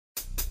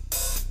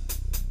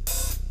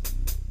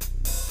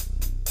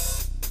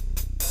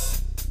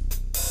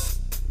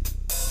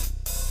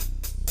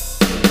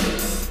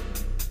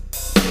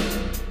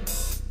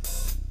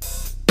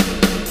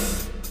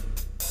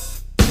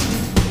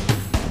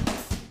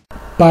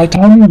By the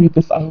time you read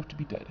this, I hope to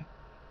be dead.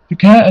 You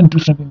can't undo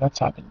something that's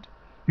happened.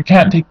 You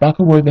can't take back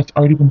a word that's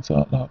already been said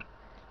out loud.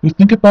 You'll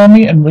think about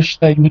me and wish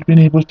that you had been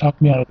able to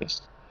talk me out of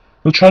this.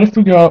 You'll try to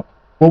figure out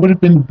what would have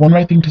been the one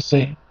right thing to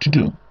say, to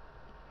do.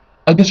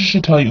 I guess I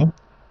should tell you,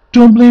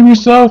 don't blame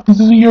yourself,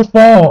 this isn't your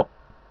fault.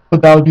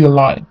 But that would be a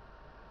lie.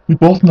 We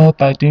both know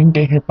that I didn't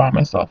get here by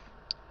myself.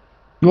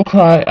 You'll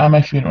cry at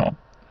my funeral.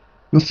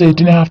 You'll say it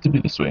didn't have to be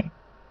this way.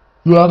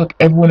 You'll act like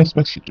everyone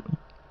expects you to.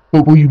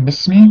 But will you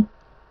miss me?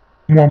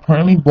 More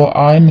importantly, will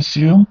I miss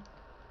you?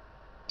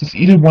 Does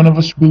either one of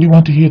us really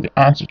want to hear the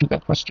answer to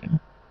that question?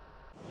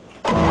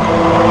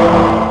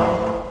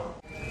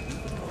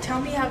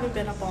 Tell me you haven't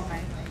been up all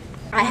night.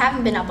 I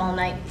haven't been up all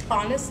night.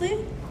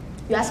 Honestly?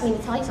 You asked me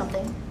to tell you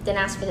something. Didn't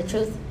ask for the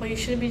truth. Well, you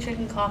shouldn't be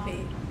drinking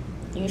coffee.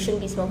 You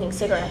shouldn't be smoking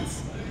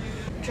cigarettes.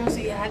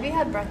 Josie, have you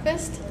had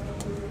breakfast?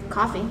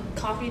 Coffee.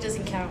 Coffee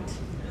doesn't count.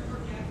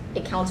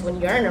 It counts when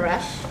you're in a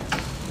rush.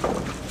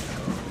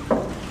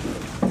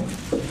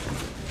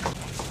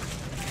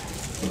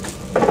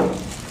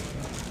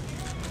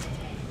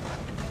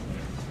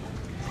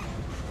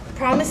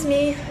 Promise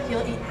me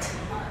you'll eat.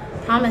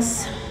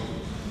 Promise.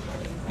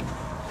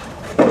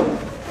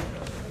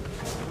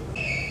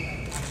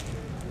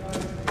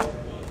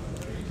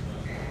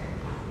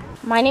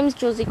 My name's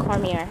Josie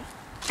Cormier,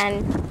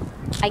 and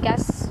I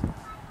guess,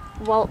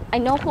 well, I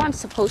know who I'm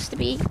supposed to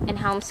be and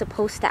how I'm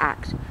supposed to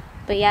act,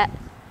 but yet,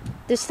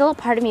 there's still a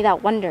part of me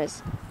that wonders,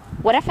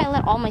 what if I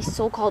let all my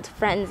so-called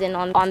friends in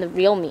on the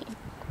real me?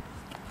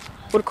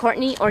 Would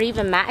Courtney or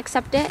even Matt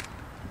accept it?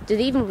 Do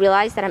they even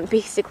realize that I'm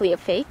basically a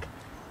fake?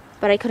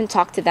 But I couldn't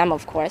talk to them,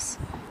 of course.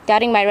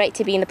 Doubting my right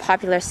to be in the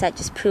popular set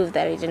just proved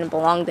that I didn't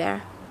belong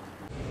there.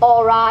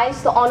 All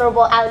rise, the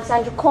Honorable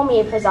Alexandra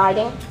Cormier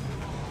presiding.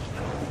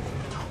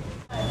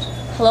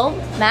 Hello,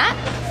 Matt?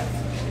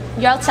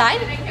 You're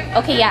outside?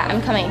 Okay, yeah,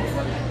 I'm coming.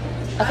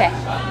 Okay.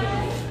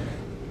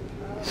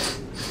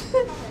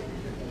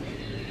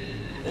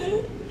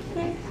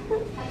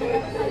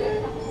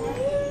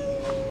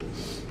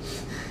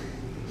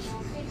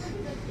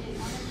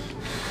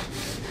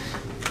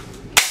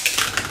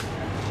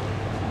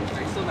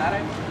 Are you still mad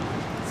at me?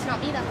 It's not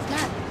me that was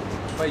mad.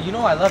 But you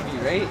know I love you,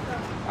 right?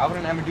 I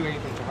wouldn't ever do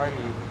anything to harm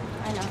you.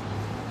 I know.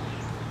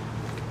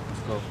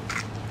 Let's go.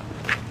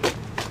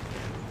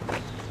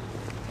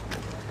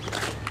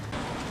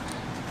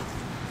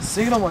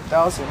 Signal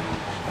 1000.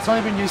 It's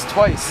only been used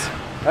twice.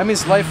 That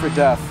means life or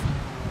death.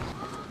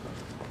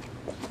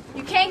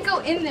 You can't go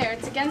in there.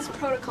 It's against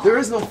protocol. There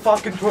is no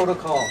fucking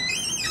protocol.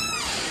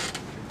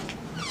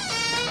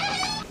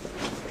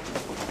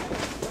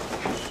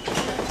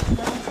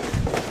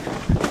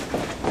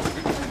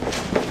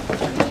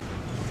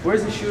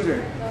 Where's the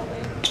shooter?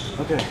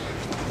 Okay.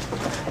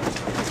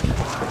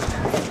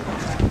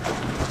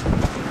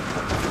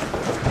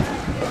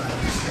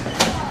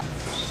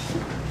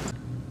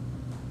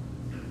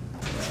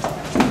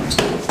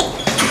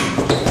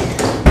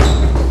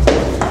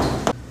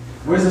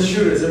 Where's the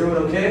shooter? Is everyone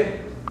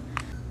okay?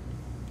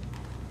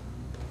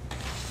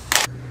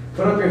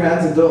 Put up your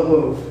hands and don't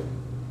move.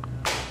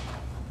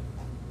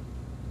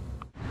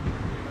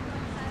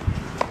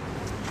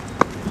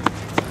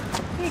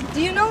 Hey,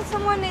 do you know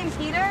someone named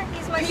Peter?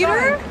 He's my son.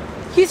 Peter?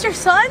 He's your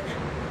son?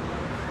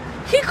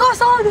 He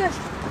caused all of this.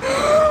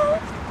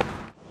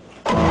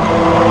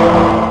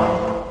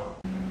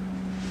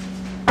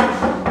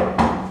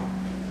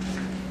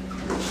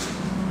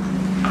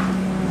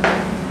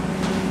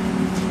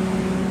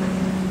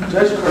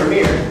 Judge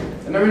Cormier,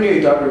 I never knew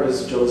your daughter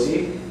was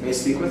Josie. May I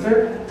speak with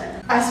her?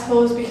 I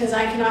suppose because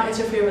I cannot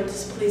interfere with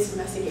this police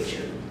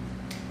investigation.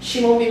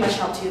 She won't be much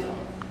help to you though.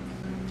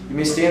 You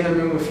may stay in the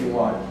room if you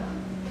want.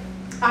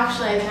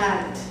 Actually, I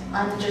can't.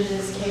 I'm the judge of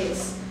this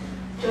case.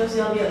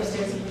 Josie, I'll be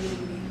upstairs if you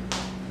need me.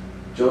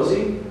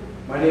 Josie?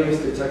 My name is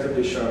Detective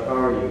Ducharme. How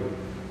are you?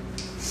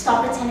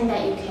 Stop pretending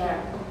that you care.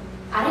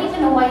 I don't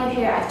even know why you're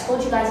here. I've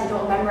told you guys I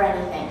don't remember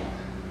anything.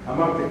 I'm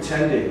not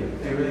pretending.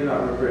 Do you really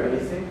not remember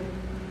anything?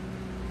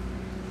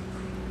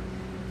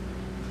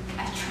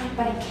 I've tried,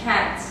 but I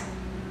can't.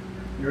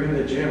 You're in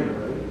the gym,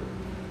 right?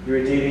 You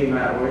were dating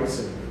Matt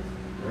Royston,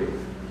 right?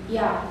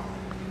 Yeah.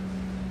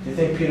 Do you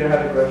think Peter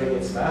had a grudge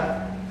against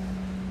Matt?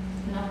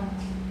 No.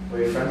 Were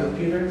you friends with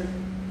Peter?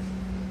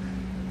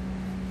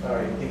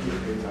 Alright, thank you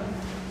for your time.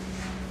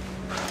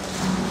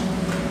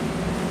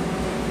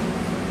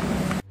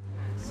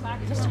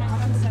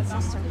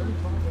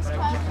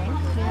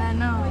 Yeah,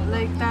 no,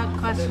 like that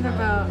question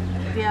about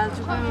the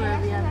algebra where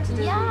we have to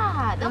do.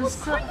 Yeah, that was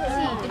crazy.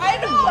 I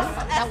know.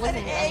 That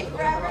wasn't it.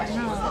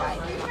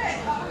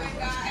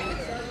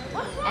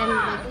 And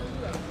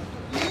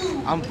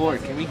like, I'm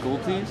bored. Can we go,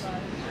 please?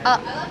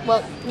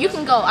 well, you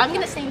can go. I'm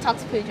gonna stay and talk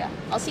to Puja.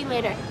 I'll see you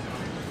later.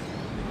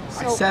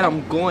 I said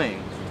I'm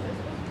going.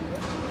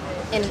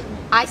 And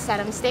I said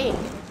I'm staying.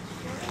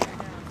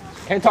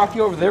 Can I talk to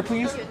you over there,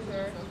 please?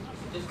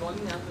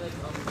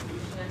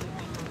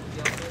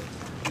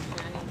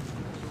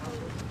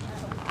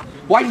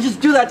 Why'd you just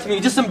do that to me?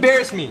 You just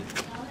embarrassed me.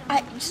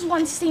 I just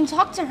wanted to stay and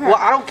talk to her. Well,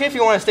 I don't care if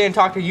you want to stay and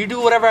talk to her. You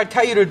do whatever I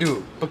tell you to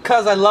do.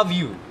 Because I love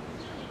you.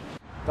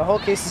 The whole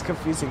case is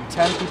confusing.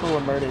 10 people were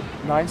murdered,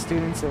 9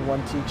 students and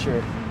 1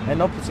 teacher, and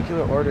no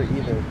particular order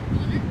either.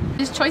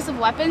 His choice of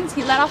weapons,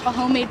 he let off a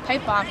homemade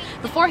pipe bomb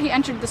before he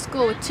entered the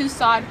school with 2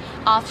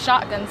 sawed-off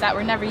shotguns that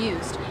were never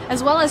used,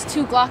 as well as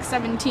 2 Glock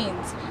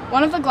 17s.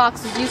 One of the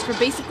Glocks was used for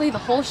basically the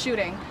whole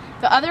shooting.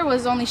 The other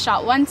was only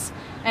shot once,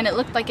 and it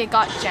looked like it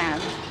got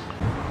jammed.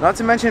 Not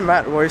to mention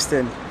Matt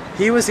Royston.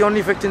 He was the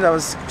only victim that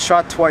was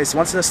shot twice,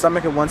 once in the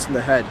stomach and once in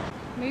the head.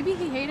 Maybe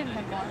he hated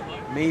him more.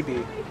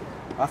 Maybe.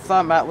 I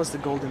thought Matt was the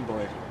golden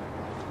boy.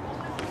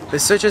 They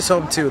searched his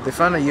home too. They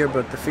found a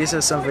yearbook. The faces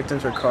of some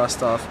victims were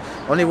crossed off.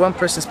 Only one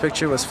person's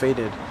picture was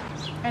faded.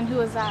 And who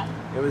was that?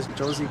 It was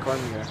Josie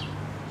Cormier.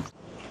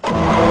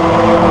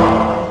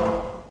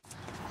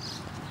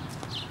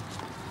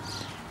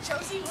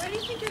 Josie, where do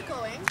you think you're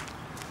going?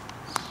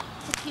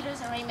 To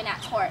Peter's arraignment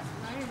at court.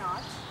 No, you're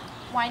not.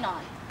 Why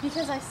not?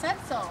 Because I said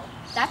so.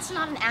 That's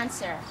not an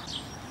answer.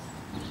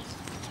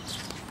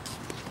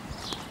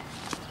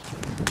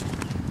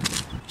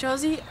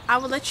 Josie, I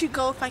would let you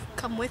go if I could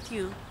come with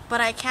you,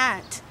 but I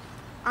can't.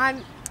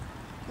 I'm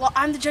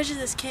the judge of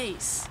this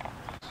case.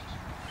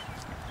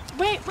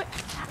 Wait,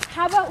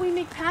 how about we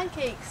make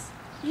pancakes?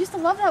 You used to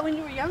love that when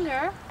you were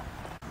younger.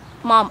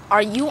 Mom,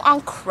 are you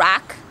on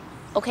crack?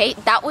 Okay,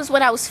 that was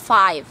when I was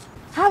 5.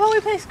 How about we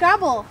play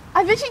Scrabble?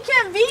 I bet you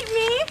can't beat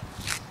me.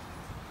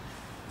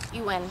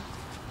 You win.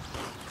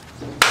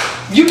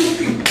 You.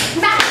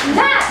 Matt!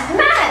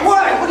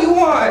 What? What do you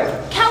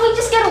want? Can't we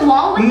just get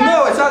along with that?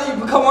 No, it's either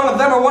you become one of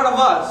them or one of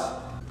us.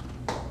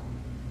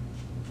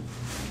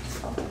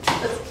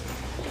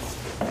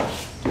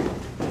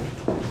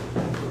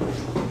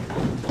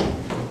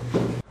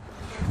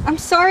 I'm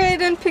sorry I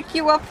didn't pick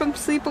you up from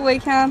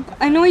sleepaway camp.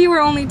 I know you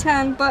were only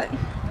 10, but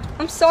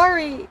I'm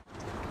sorry.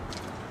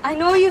 I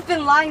know you've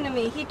been lying to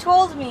me. He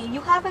told me.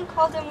 You haven't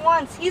called him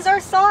once. He's our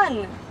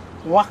son.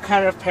 What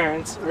kind of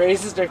parents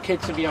raises their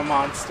kid to be a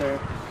monster?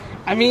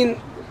 I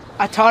mean,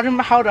 I taught him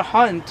how to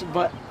hunt,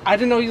 but I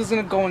didn't know he was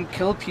gonna go and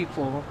kill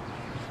people.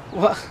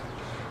 Well,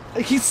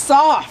 he's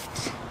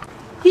soft.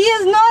 He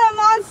is not a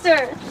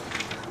monster.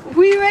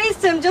 We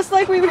raised him just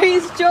like we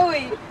raised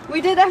Joey. We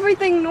did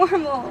everything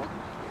normal.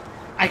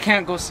 I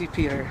can't go see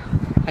Peter.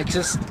 I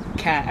just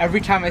can't.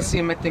 Every time I see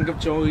him, I think of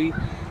Joey.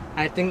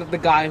 I think of the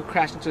guy who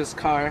crashed into his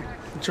car,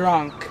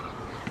 drunk.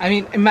 I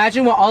mean,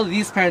 imagine what all of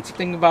these parents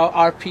think about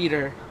our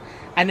Peter.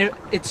 And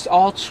it's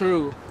all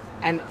true.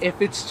 And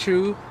if it's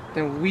true,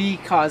 then we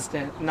caused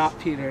it, not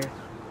Peter.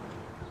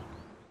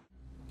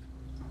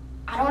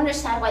 I don't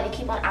understand why they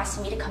keep on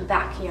asking me to come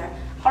back here.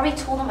 I already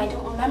told them I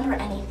don't remember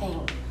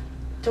anything.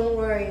 Don't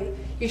worry.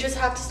 You just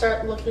have to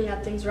start looking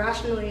at things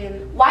rationally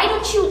and... Why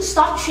don't you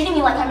stop treating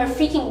me like I'm a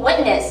freaking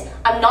witness?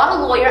 I'm not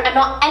a lawyer. I'm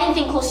not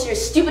anything close to your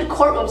stupid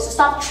courtroom, so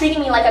stop treating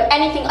me like I'm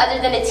anything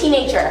other than a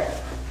teenager.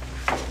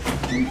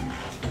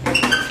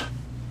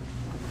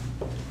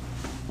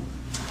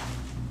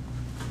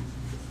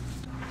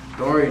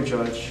 Don't worry,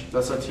 Judge.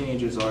 That's how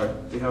teenagers are.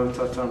 They have a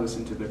tough time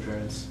listening to their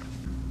parents.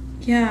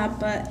 Yeah,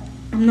 but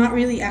I'm not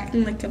really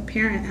acting like a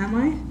parent, am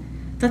I?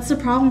 That's the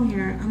problem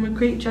here. I'm a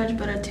great judge,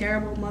 but a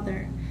terrible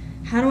mother.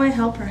 How do I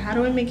help her? How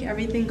do I make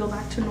everything go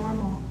back to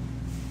normal?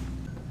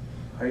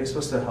 How are you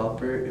supposed to help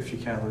her if you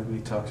can't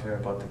legally talk to her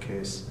about the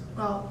case?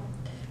 Well,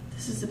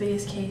 this is the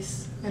biggest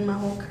case in my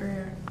whole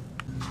career.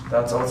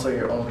 That's also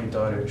your only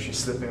daughter. She's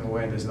slipping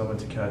away and there's no one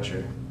to catch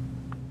her.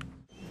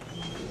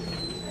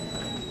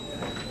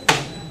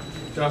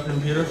 Good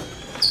afternoon, Peter.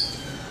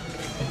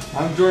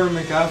 I'm Jordan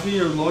McAfee,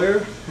 your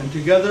lawyer, and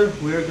together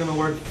we are going to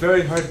work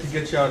very hard to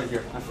get you out of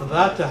here. And for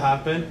that to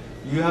happen,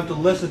 you have to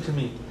listen to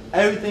me.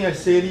 Everything I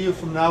say to you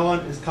from now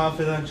on is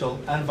confidential,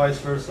 and vice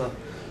versa.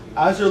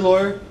 As your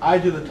lawyer, I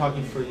do the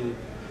talking for you.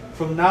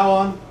 From now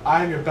on,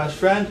 I am your best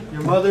friend,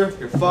 your mother,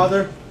 your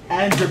father,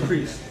 and your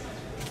priest.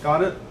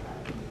 Got it?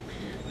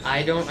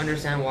 I don't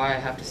understand why I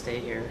have to stay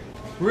here.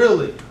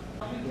 Really?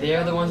 They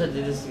are the ones that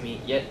did this to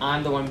me, yet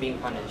I'm the one being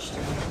punished.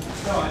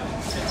 Oi,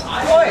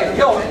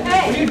 yo,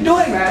 hey, what are you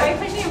doing, man? Why are you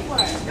pushing him for?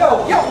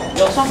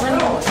 Yo, stop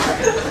running.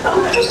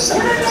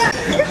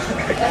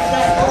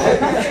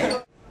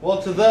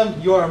 Well, to them,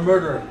 you are a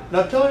murderer.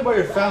 Now tell me about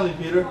your family,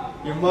 Peter.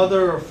 Your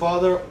mother or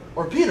father,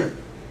 or Peter.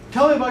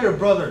 Tell me about your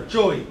brother,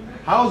 Joey.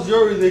 How's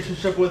your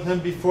relationship with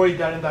him before he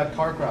died in that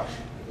car crash?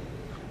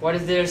 What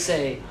is there to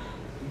say?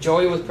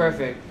 Joey was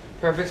perfect.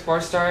 Perfect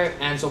sports star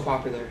and so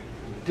popular.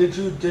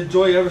 Did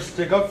Joey ever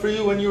stick up for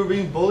you when you were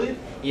being bullied?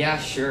 Yeah,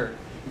 sure.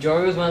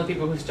 Joey was one of the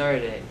people who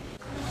started it.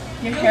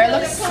 Your hair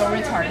looks so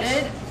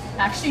retarded.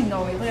 Actually,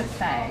 no, you look like a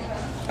fag.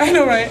 I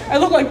know, right? I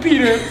look like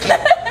Peter.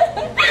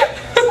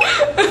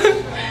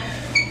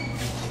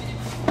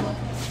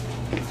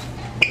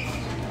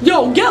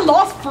 Yo, get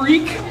lost,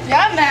 freak!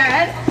 Yeah,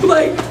 man!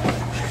 Like...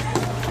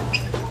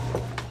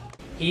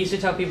 He used to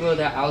tell people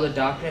that I was a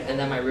doctor and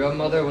that my real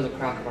mother was a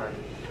crackpot.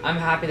 I'm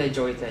happy that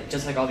Joey did,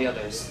 just like all the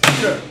others.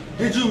 Peter,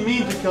 did you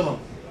mean to kill him?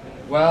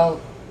 Well,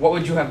 what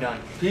would you have done?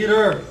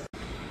 Peter!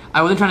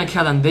 I wasn't trying to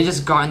kill them, they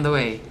just got in the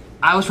way.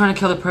 I was trying to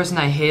kill the person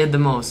I hated the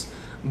most,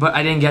 but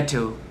I didn't get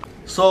to.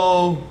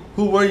 So,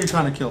 who were you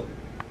trying to kill?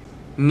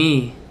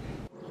 Me.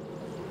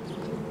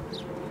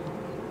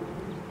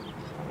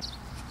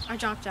 I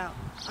dropped out.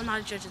 I'm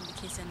not a judge in the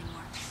case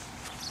anymore.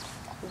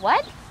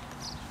 What?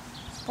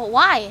 But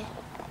why?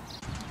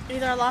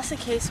 Either I lost the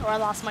case or I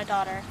lost my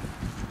daughter.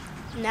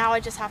 Now I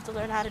just have to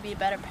learn how to be a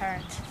better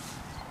parent.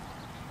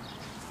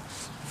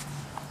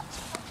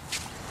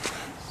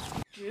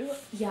 Drew?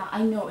 Yeah,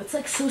 I know. It's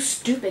like so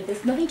stupid.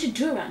 There's nothing to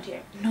do around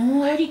here.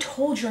 No, I already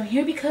told you. I'm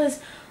here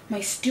because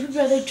my stupid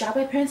brother dragged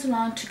my parents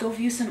along to go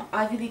view some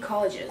Ivy League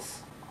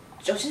colleges.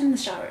 Josie's in the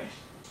shower.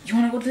 You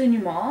want to go to the new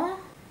mall?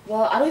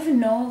 Well, I don't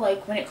even know,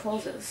 like, when it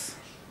closes.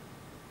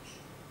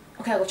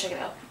 Okay, I'll go check it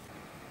out.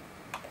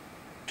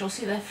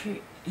 Josie left her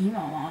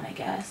email on, I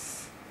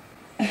guess.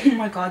 Oh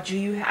my god, Drew,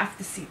 you have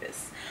to see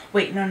this.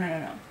 Wait, no.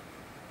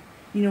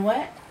 You know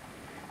what?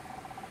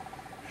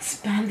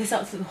 Spam this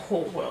out to the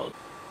whole world.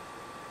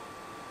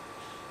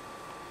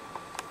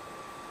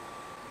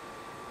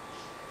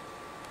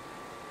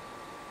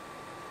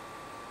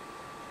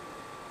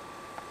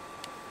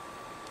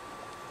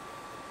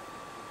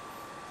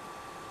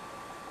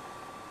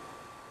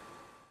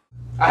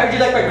 I heard you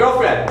like my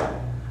girlfriend.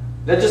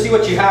 Let's just see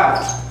what you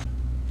have.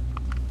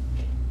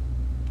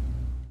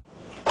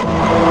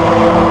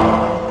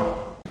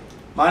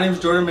 My name is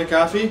Jodi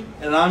McAfee,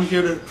 and I'm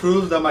here to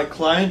prove that my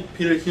client,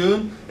 Peter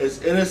Houghton,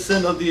 is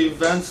innocent of the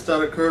events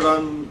that occurred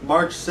on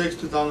March 6,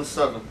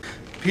 2007.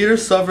 Peter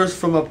suffers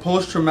from a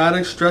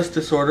post-traumatic stress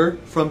disorder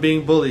from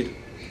being bullied.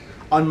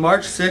 On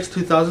March 6,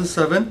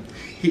 2007,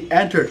 he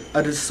entered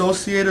a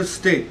dissociative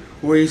state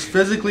where he's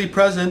physically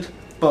present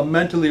but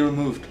mentally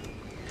removed.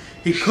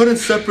 He couldn't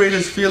separate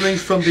his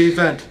feelings from the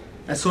event,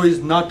 and so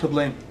he's not to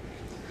blame.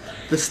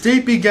 The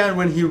state began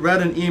when he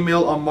read an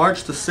email on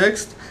March the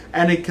 6th,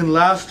 and it can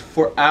last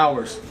for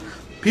hours.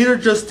 Peter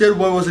just did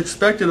what was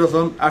expected of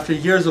him after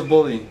years of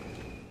bullying.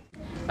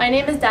 My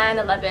name is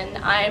Diana Levin.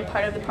 I am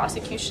part of the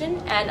prosecution,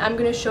 and I'm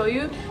going to show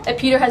you that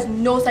Peter has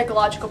no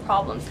psychological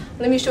problems.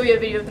 Let me show you a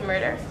video of the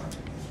murder.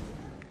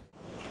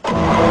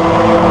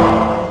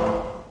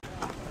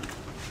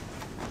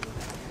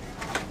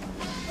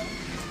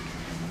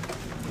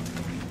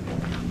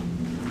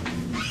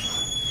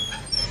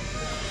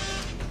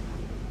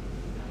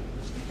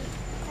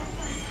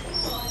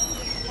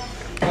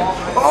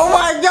 Oh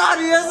my god,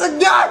 he has a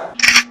gun!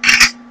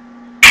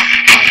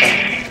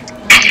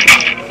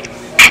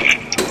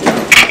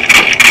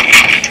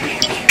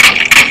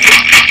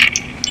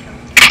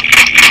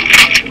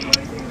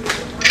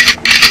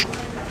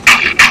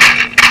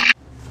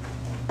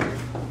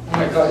 Oh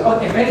my god,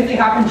 okay, if anything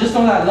happened, just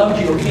know that I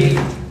loved you, okay?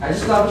 I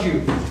just loved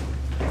you.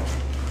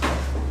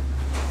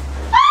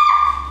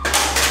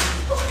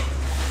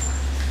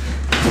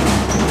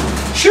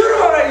 Shoot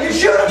him already! You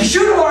shoot him! You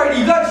shoot him already!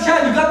 You got the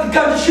shot! You got the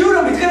gun! Shoot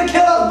him! He's gonna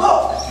kill us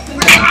both!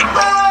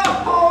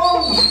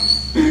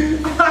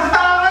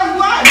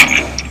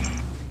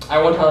 I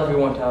won't tell if you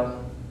won't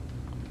tell.